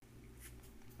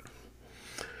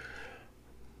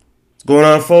Going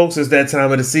on, folks? It's that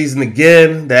time of the season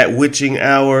again. That witching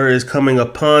hour is coming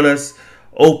upon us.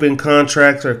 Open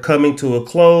contracts are coming to a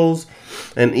close,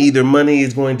 and either money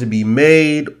is going to be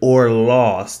made or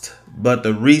lost. But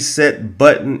the reset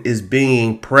button is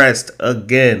being pressed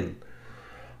again.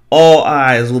 All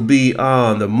eyes will be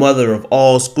on the mother of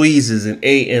all squeezes in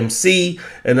AMC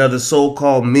and other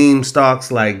so-called meme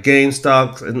stocks like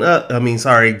GameStop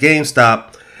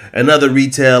and other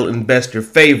retail investor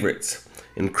favorites.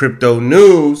 In crypto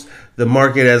news, the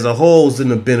market as a whole is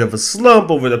in a bit of a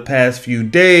slump over the past few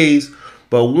days,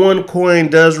 but one coin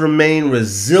does remain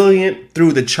resilient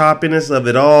through the choppiness of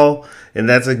it all, and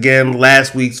that's again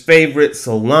last week's favorite,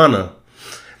 Solana.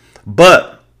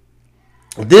 But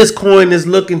this coin is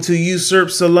looking to usurp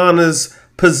Solana's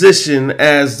position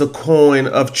as the coin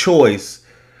of choice.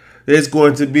 It's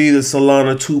going to be the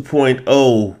Solana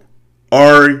 2.0.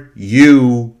 Are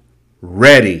you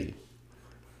ready?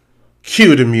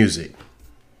 Cue the music.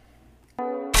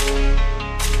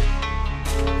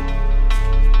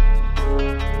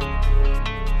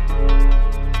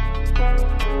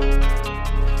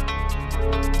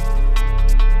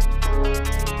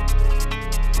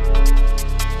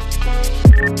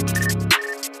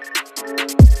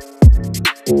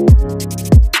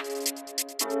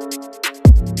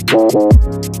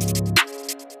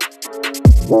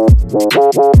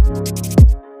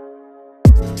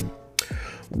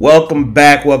 Welcome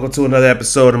back. Welcome to another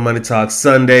episode of Money Talk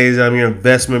Sundays. I'm your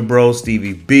investment bro,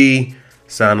 Stevie B.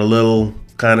 Sound a little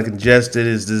kind of congested.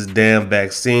 It's this damn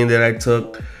vaccine that I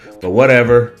took, but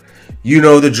whatever. You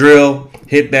know the drill.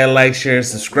 Hit that like, share, and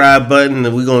subscribe button,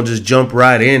 and we're going to just jump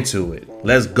right into it.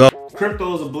 Let's go.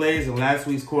 Crypto is ablaze, and last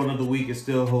week's coin of the week is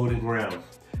still holding ground.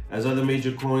 As other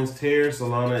major coins tear,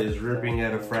 Solana is ripping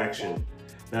at a fraction.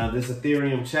 Now, this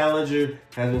Ethereum challenger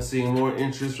has been seeing more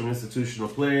interest from institutional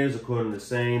players, according to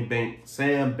Sam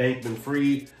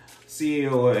Bankman-Fried,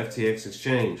 CEO of FTX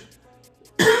Exchange.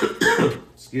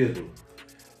 Excuse me.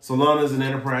 Solana is an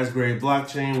enterprise-grade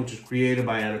blockchain which was created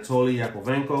by Anatoly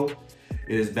Yakovenko.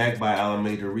 It is backed by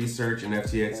Alameda Research and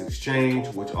FTX Exchange,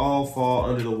 which all fall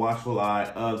under the watchful eye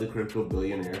of the crypto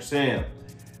billionaire Sam.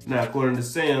 Now, according to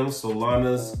Sam,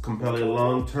 Solana's compelling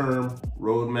long-term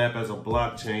roadmap as a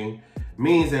blockchain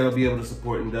means that it'll be able to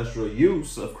support industrial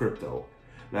use of crypto.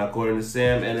 Now, according to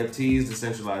Sam, NFTs,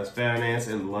 decentralized finance,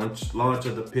 and launch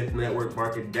of the Pith Network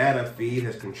market data feed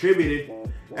has contributed,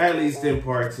 at least in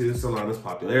part, to Solana's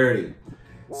popularity.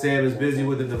 Sam is busy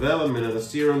with the development of the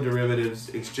Serum derivatives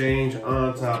exchange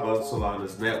on top of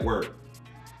Solana's network.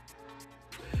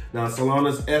 Now,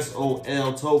 Solana's SOL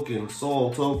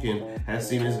token has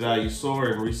seen its value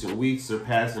soar in recent weeks,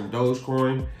 surpassing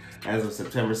Dogecoin as of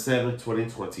September 7,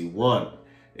 2021.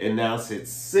 It now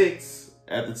sits 6th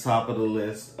at the top of the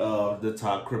list of the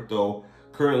top crypto,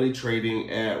 currently trading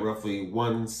at roughly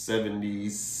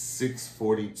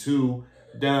 176.42,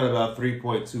 down about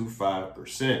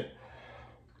 3.25%.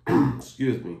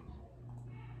 Excuse me.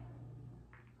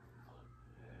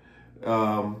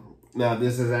 Now,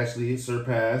 this has actually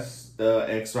surpassed the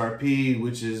XRP,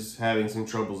 which is having some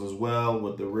troubles as well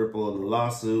with the Ripple and the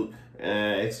lawsuit.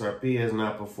 XRP has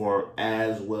not performed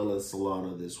as well as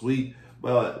Solana this week,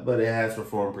 but it has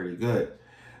performed pretty good.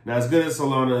 Now, as good as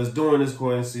Solana is doing, this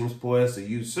coin seems poised to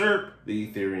usurp the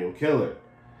Ethereum killer.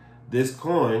 This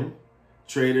coin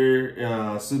trader,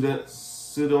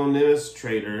 pseudonymous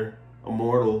trader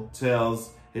Immortal,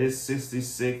 tells his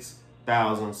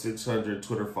 66,600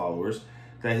 Twitter followers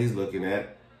that he's looking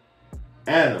at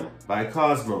Atom by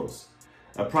Cosmos,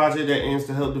 a project that aims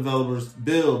to help developers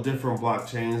build different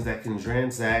blockchains that can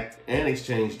transact and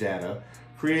exchange data,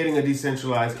 creating a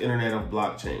decentralized internet of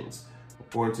blockchains.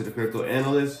 According to the crypto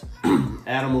analyst,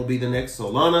 Atom will be the next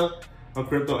Solana, a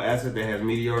crypto asset that has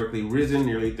meteorically risen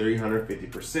nearly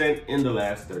 350% in the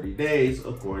last 30 days,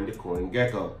 according to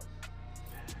CoinGecko.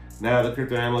 Now, the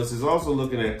crypto analyst is also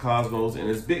looking at Cosmos and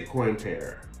its Bitcoin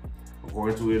pair.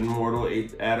 According to Immortal,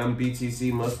 Atom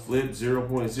BTC must flip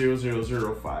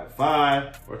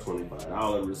 0.00055 or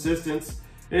 $25 resistance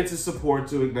into support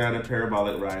to ignite a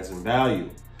parabolic rise in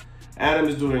value. Atom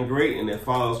is doing great, and if it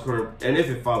follows current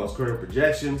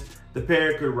projections, the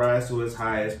pair could rise to as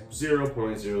high as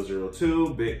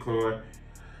 0.002 Bitcoin,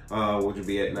 which would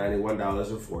be at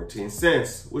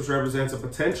 $91.14, which represents a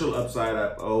potential upside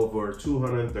up over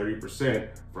 230%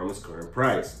 from its current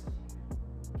price.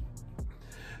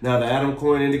 Now, the Atom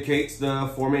coin indicates the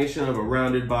formation of a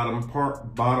rounded bottom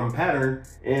pattern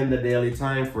in the daily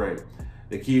time frame.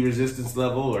 The key resistance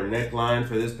level or neckline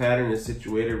for this pattern is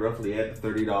situated roughly at the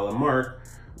 $30 mark,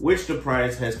 which the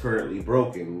price has currently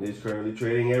broken. It's currently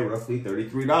trading at roughly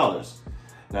 $33.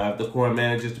 Now, if the coin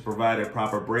manages to provide a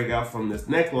proper breakout from this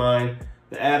neckline,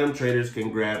 the Atom traders can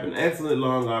grab an excellent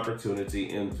long opportunity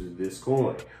into this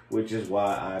coin, which is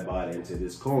why I bought into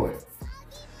this coin.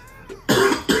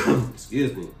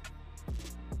 Excuse me.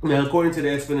 Now, according to the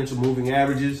exponential moving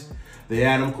averages, the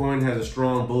Atom coin has a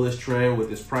strong bullish trend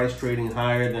with its price trading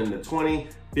higher than the 20,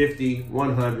 50,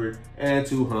 100, and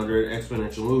 200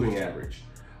 exponential moving average.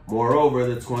 Moreover,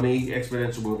 the 20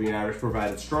 exponential moving average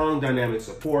provided strong dynamic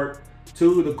support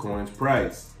to the coin's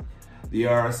price. The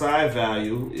RSI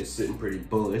value is sitting pretty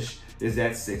bullish, is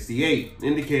at 68,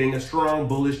 indicating a strong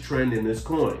bullish trend in this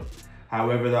coin.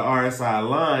 However, the RSI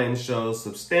line shows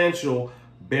substantial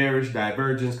bearish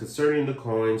divergence concerning the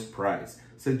coin's price,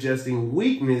 suggesting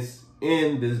weakness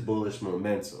in this bullish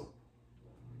momentum.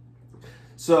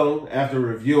 So, after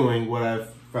reviewing what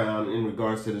I've found in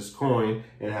regards to this coin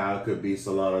and how it could be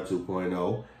Solano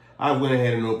 2.0, I went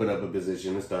ahead and opened up a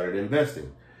position and started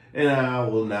investing. And I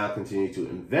will now continue to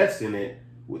invest in it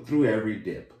through every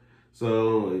dip.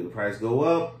 So when the price go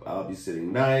up, I'll be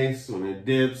sitting nice. When it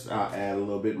dips, I'll add a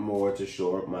little bit more to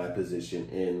shore up my position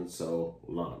in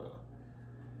Solana.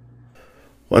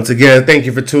 Once again, thank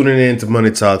you for tuning in to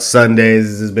Money Talk Sundays.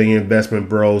 This has been your investment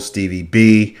bro, Stevie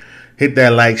B. Hit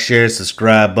that like, share,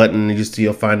 subscribe button.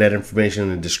 You'll find that information in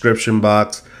the description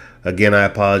box. Again, I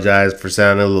apologize for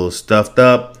sounding a little stuffed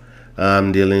up.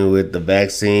 I'm dealing with the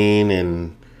vaccine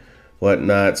and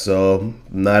whatnot, so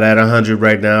I'm not at 100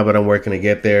 right now, but I'm working to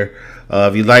get there.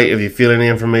 If you feel any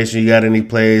information, you got any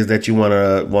plays that you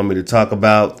want me to talk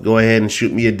about, go ahead and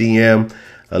shoot me a DM.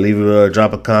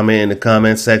 Drop a comment in the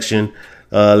comment section.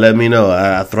 Let me know.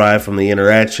 I thrive from the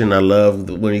interaction. I love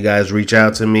when you guys reach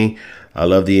out to me. I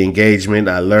love the engagement.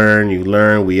 I learn, you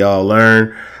learn, we all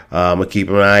learn. I'm gonna keep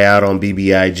an eye out on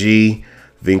BBIG,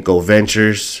 Vinco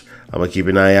Ventures. I'm gonna keep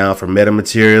an eye out for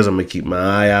Metamaterials. I'm gonna keep my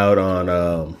eye out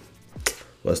on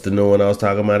what's the new one I was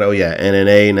talking about? Oh yeah,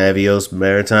 NNA, Navios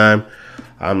Maritime.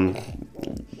 I'm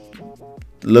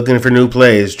looking for new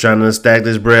plays, trying to stack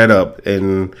this bread up,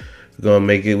 and we're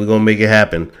gonna make it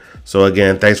happen. So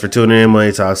again, thanks for tuning in,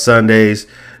 Money Talk Sundays.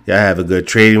 Y'all have a good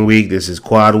trading week. This is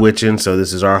Quad Witching, so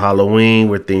this is our Halloween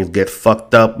where things get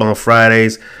fucked up on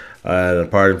Fridays.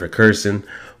 Pardon for cursing,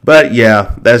 but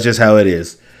yeah, that's just how it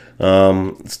is.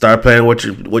 Start planning what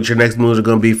your next moves are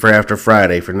going to be for after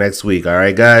Friday for next week. All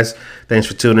right, guys. Thanks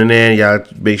for tuning in. Y'all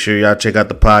make sure y'all check out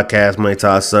the podcast, Money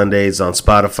Talk Sundays, on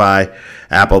Spotify,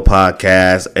 Apple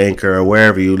Podcasts, Anchor, or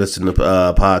wherever you listen to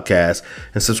podcasts,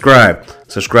 and subscribe.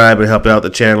 Subscribe and help out the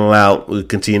channel out. We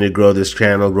continue to grow this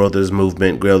channel, grow this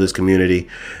movement, grow this community,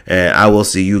 and I will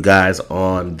see you guys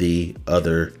on the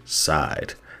other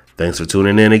side. Thanks for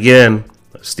tuning in again.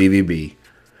 Stevie B.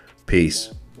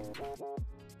 Peace.